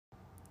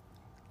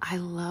I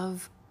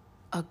love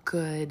a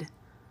good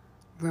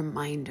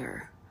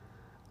reminder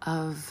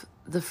of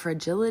the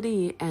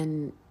fragility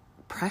and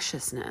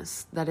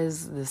preciousness that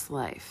is this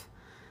life.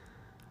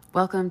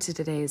 Welcome to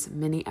today's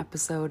mini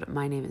episode.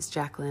 My name is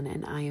Jacqueline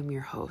and I am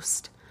your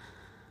host.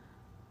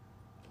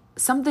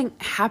 Something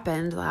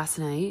happened last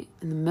night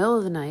in the middle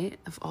of the night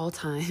of all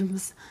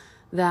times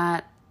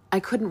that I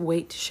couldn't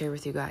wait to share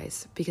with you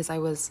guys because I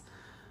was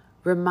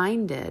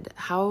reminded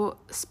how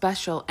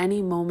special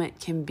any moment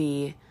can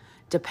be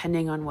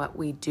depending on what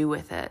we do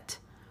with it.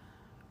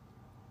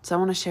 So I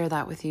want to share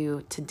that with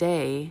you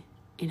today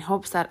in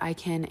hopes that I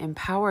can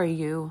empower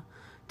you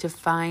to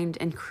find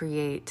and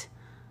create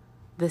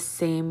the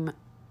same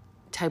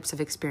types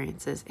of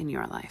experiences in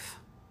your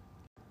life.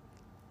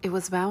 It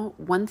was about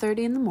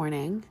 1:30 in the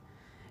morning,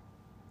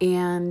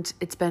 and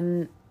it's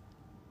been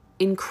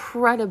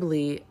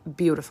incredibly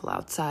beautiful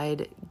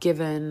outside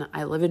given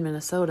I live in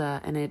Minnesota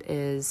and it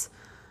is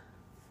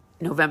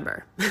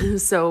November.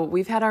 So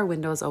we've had our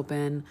windows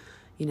open,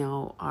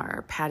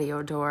 our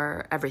patio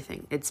door,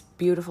 everything. It's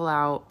beautiful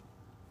out,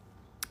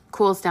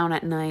 cools down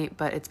at night,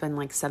 but it's been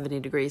like 70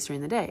 degrees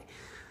during the day.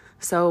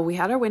 So we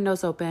had our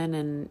windows open,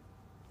 and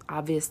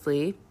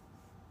obviously,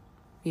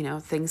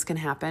 things can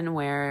happen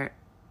where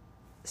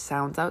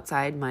sounds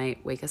outside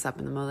might wake us up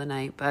in the middle of the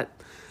night, but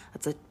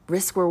that's a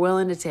risk we're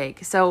willing to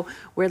take. So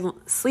we're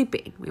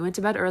sleeping. We went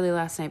to bed early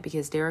last night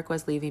because Derek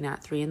was leaving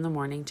at 3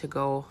 a.m. to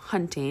go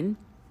hunting.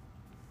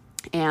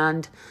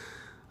 And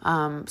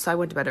so I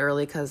went to bed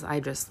early because I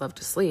just love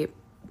to sleep.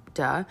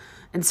 Duh.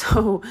 And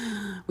so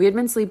we had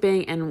been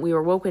sleeping and we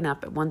were woken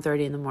up at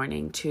 1:30 in the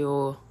morning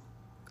to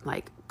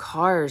like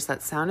cars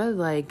that sounded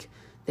like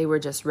they were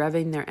just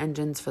revving their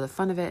engines for the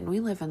fun of it. And we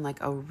live in like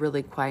a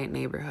really quiet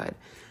neighborhood.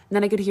 And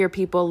then I could hear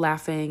people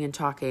laughing and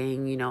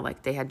talking,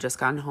 like they had just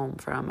gotten home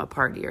from a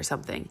party or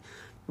something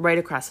right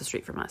across the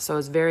street from us. So it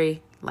was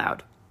very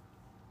loud.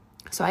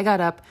 So I got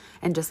up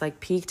and just like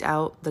peeked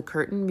out the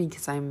curtain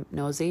because I'm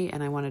nosy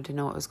and I wanted to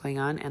know what was going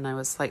on. And I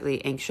was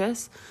slightly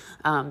anxious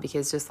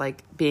because just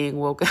like being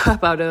woke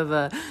up out of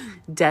a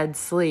dead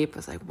sleep, I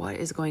was like, what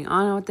is going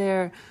on out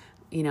there?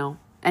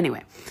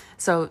 Anyway,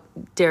 so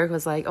Derek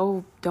was like,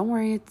 oh, don't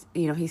worry. It's,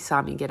 he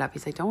saw me get up.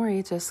 He's like, don't worry.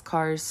 It's just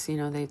cars.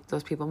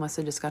 Those people must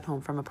have just got home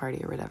from a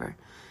party or whatever.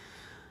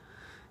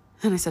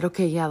 And I said,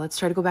 okay, yeah, let's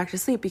try to go back to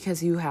sleep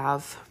because you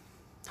have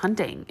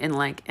hunting in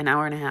like an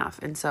hour and a half.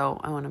 And so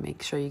I want to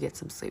make sure you get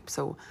some sleep.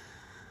 So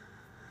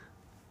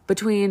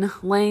between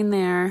laying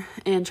there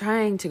and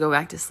trying to go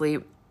back to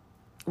sleep,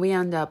 we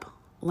end up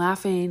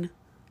laughing,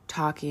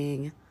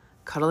 talking,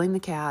 cuddling the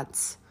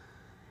cats,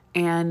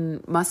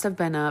 and must have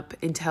been up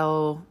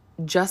until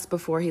just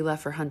before he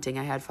left for hunting.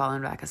 I had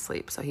fallen back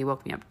asleep. So he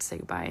woke me up to say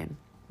goodbye, and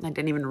I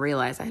didn't even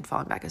realize I had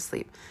fallen back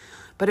asleep.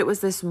 But it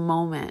was this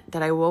moment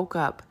that I woke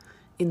up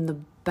in the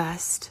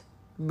best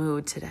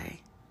mood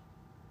today.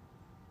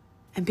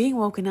 And being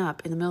woken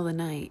up in the middle of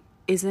the night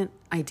isn't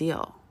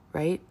ideal,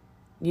 right?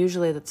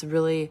 Usually that's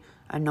really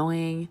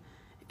annoying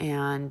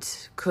and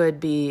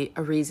could be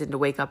a reason to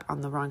wake up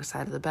on the wrong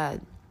side of the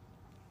bed.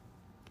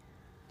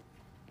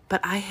 But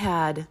I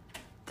had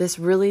this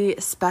really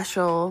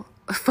special,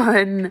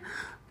 fun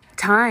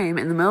time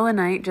in the middle of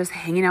the night just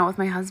hanging out with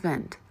my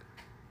husband.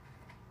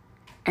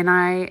 And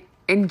I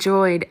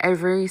enjoyed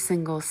every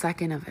single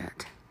second of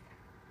it.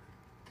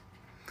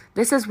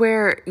 This is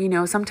where,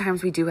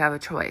 sometimes we do have a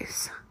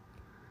choice.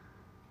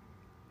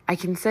 I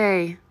can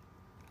say,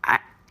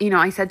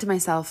 I said to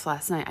myself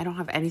last night, I don't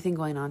have anything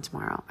going on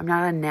tomorrow. I'm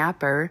not a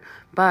napper,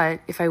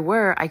 but if I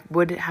were, I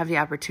would have the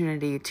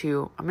opportunity I'm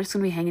just going to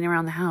be hanging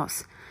around the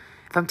house.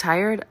 If I'm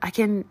tired, I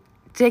can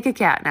take a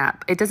cat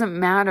nap. It doesn't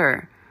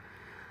matter.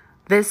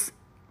 This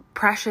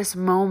precious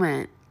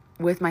moment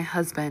with my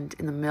husband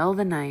in the middle of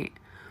the night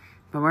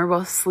when we're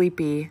both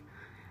sleepy,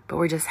 but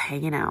we're just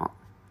hanging out.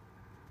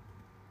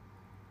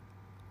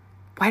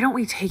 Why don't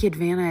we take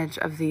advantage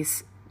of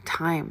these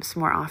times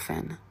more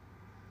often?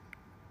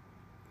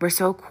 We're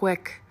so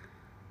quick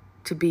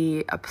to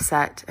be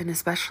upset, and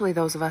especially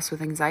those of us with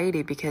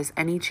anxiety, because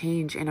any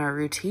change in our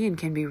routine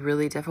can be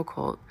really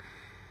difficult.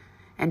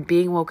 And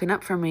being woken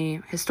up for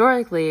me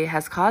historically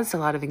has caused a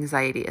lot of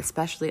anxiety,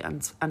 especially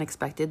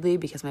unexpectedly,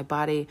 because my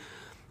body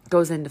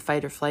goes into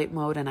fight or flight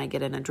mode and I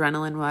get an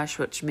adrenaline rush,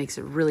 which makes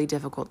it really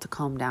difficult to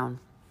calm down.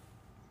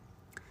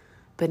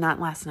 But not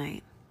last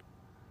night.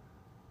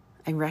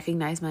 I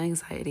recognized my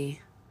anxiety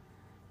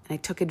and I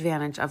took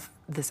advantage of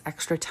this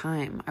extra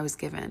time I was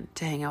given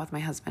to hang out with my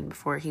husband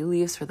before he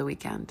leaves for the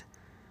weekend.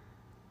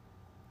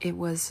 It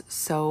was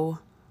so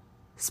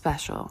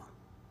special.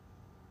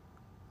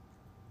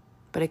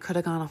 But it could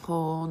have gone a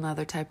whole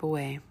nother type of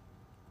way.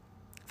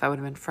 If I would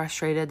have been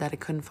frustrated that I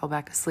couldn't fall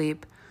back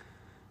asleep.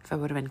 If I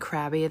would have been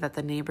crabby that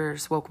the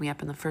neighbors woke me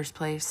up in the first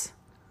place.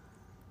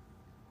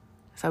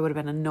 If I would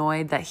have been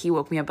annoyed that he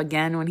woke me up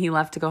again when he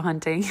left to go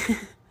hunting.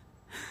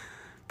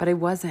 But I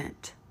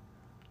wasn't.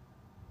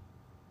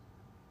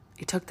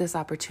 I took this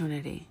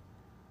opportunity.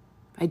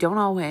 I don't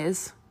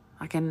always.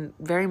 I can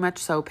very much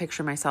so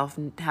picture myself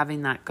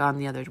having that gone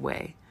the other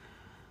way.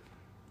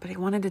 But I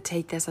wanted to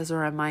take this as a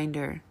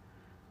reminder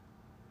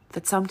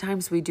that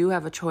sometimes we do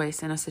have a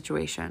choice in a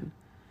situation.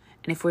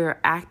 And if we are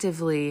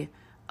actively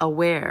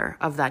aware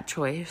of that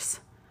choice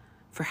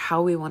for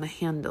how we want to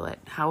handle it,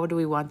 how do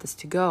we want this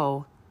to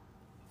go,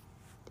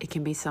 it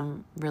can be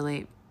some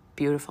really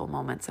beautiful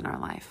moments in our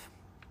life.